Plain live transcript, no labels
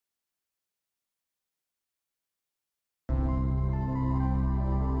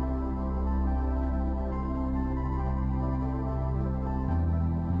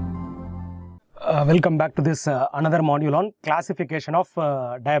Welcome back to this another module on classification of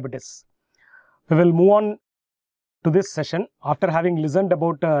diabetes. We will move on to this session after having listened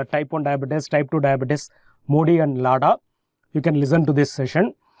about type 1 diabetes, type 2 diabetes, MODY and LADA. You can listen to this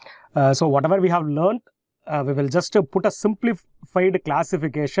session. So whatever we have learned, we will just put a simplified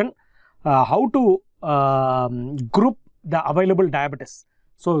classification how to group the available diabetes.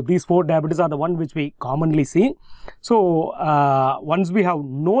 So these 4 diabetes are the one which we commonly see. So once we have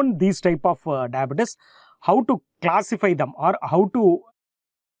known these type of diabetes, how to classify them or how to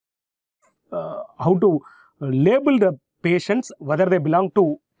label the patients, whether they belong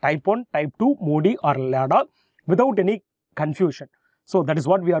to type 1, type 2, MODY or LADA without any confusion. So that is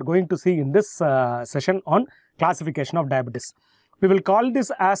what we are going to see in this session on classification of diabetes. We will call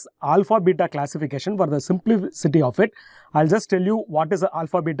this as alpha-beta classification for the simplicity of it. I'll just tell you what is the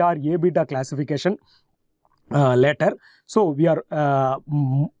alpha-beta or A-beta classification later. So we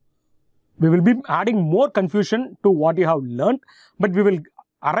will be adding more confusion to what you have learned, but we will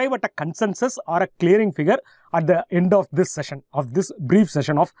arrive at a consensus or a clearing figure at the end of this session, of this brief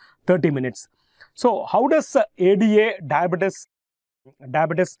session of 30 minutes. So how does ADA diabetes?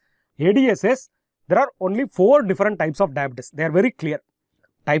 ADA says there are only 4 different types of diabetes. They are very clear.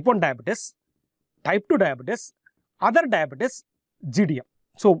 Type 1 diabetes, type 2 diabetes, other diabetes, GDM.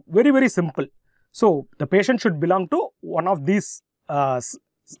 So very simple. So the patient should belong to one of these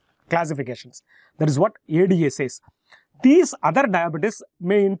classifications. That is what ADA says. These other diabetes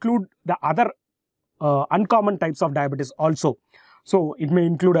may include the other uncommon types of diabetes also. So it may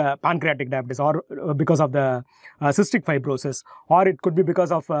include a pancreatic diabetes or because of the cystic fibrosis, or it could be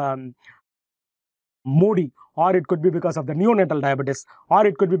because of MODY, or it could be because of the neonatal diabetes, or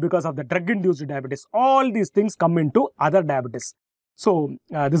it could be because of the drug-induced diabetes. All these things come into other diabetes. So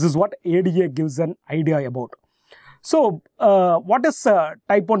this is what ADA gives an idea about. So what is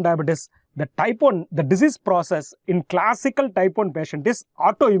type 1 diabetes? The disease process in classical type 1 patient is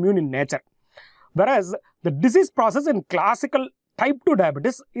autoimmune in nature, whereas the disease process in classical type 2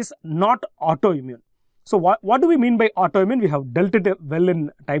 diabetes is not autoimmune. So what do we mean by autoimmune? We have dealt it well in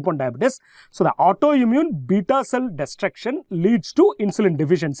type 1 diabetes. So the autoimmune beta cell destruction leads to insulin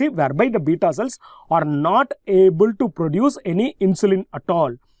deficiency, whereby the beta cells are not able to produce any insulin at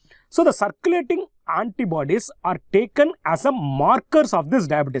all. So the circulating antibodies are taken as a markers of this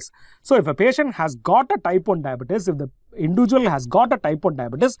diabetes. So if a patient has got a type 1 diabetes, if the individual has got a type 1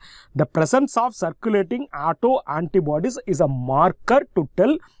 diabetes, the presence of circulating autoantibodies is a marker to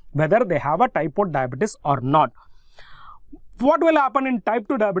tell whether they have a type 1 diabetes or not. What will happen in type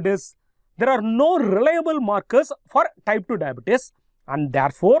 2 diabetes? There are no reliable markers for type 2 diabetes, and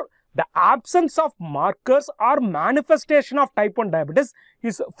therefore the absence of markers or manifestation of type 1 diabetes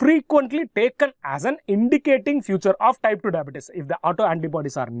is frequently taken as an indicating feature of type 2 diabetes. If the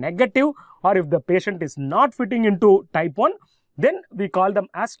autoantibodies are negative, or if the patient is not fitting into type 1, then we call them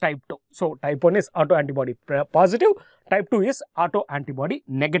as type 2. So type 1 is autoantibody positive, type 2 is autoantibody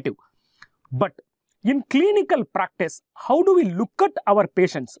negative. But in clinical practice, how do we look at our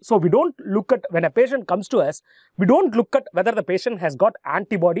patients? So we don't look at, when a patient comes to us, we don't look at whether the patient has got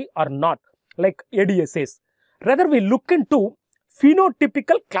antibody or not, like ADA says. Rather, we look into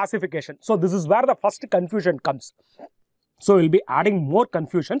phenotypical classification. So this is where the first confusion comes. So we'll be adding more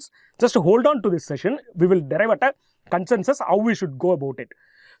confusions. Just hold on to this session. We will derive at a consensus how we should go about it.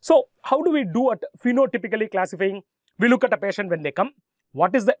 So how do we do at phenotypically classifying? We look at a patient when they come.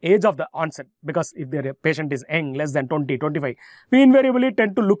 What is the age of the onset? Because if the patient is young, less than 20, 25, we invariably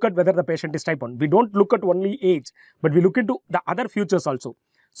tend to look at whether the patient is type 1. We don't look at only age, but we look into the other features also.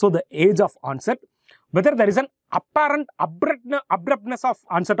 So the age of onset, whether there is an apparent abruptness of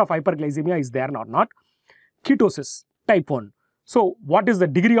onset of hyperglycemia is there or not. Ketosis, type 1. So what is the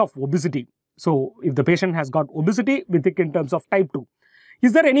degree of obesity? So if the patient has got obesity, we think in terms of type 2.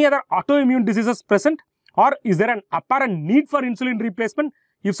 Is there any other autoimmune diseases present? Or is there an apparent need for insulin replacement?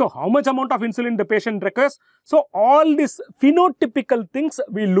 If so, how much amount of insulin the patient requires? So all these phenotypical things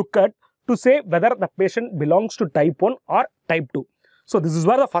we look at to say whether the patient belongs to type 1 or type 2. So this is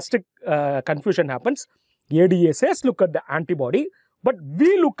where the first confusion happens. ADA says look at the antibody, but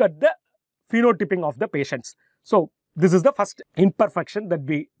we look at the phenotyping of the patients. So this is the first imperfection that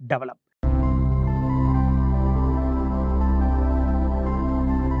we develop.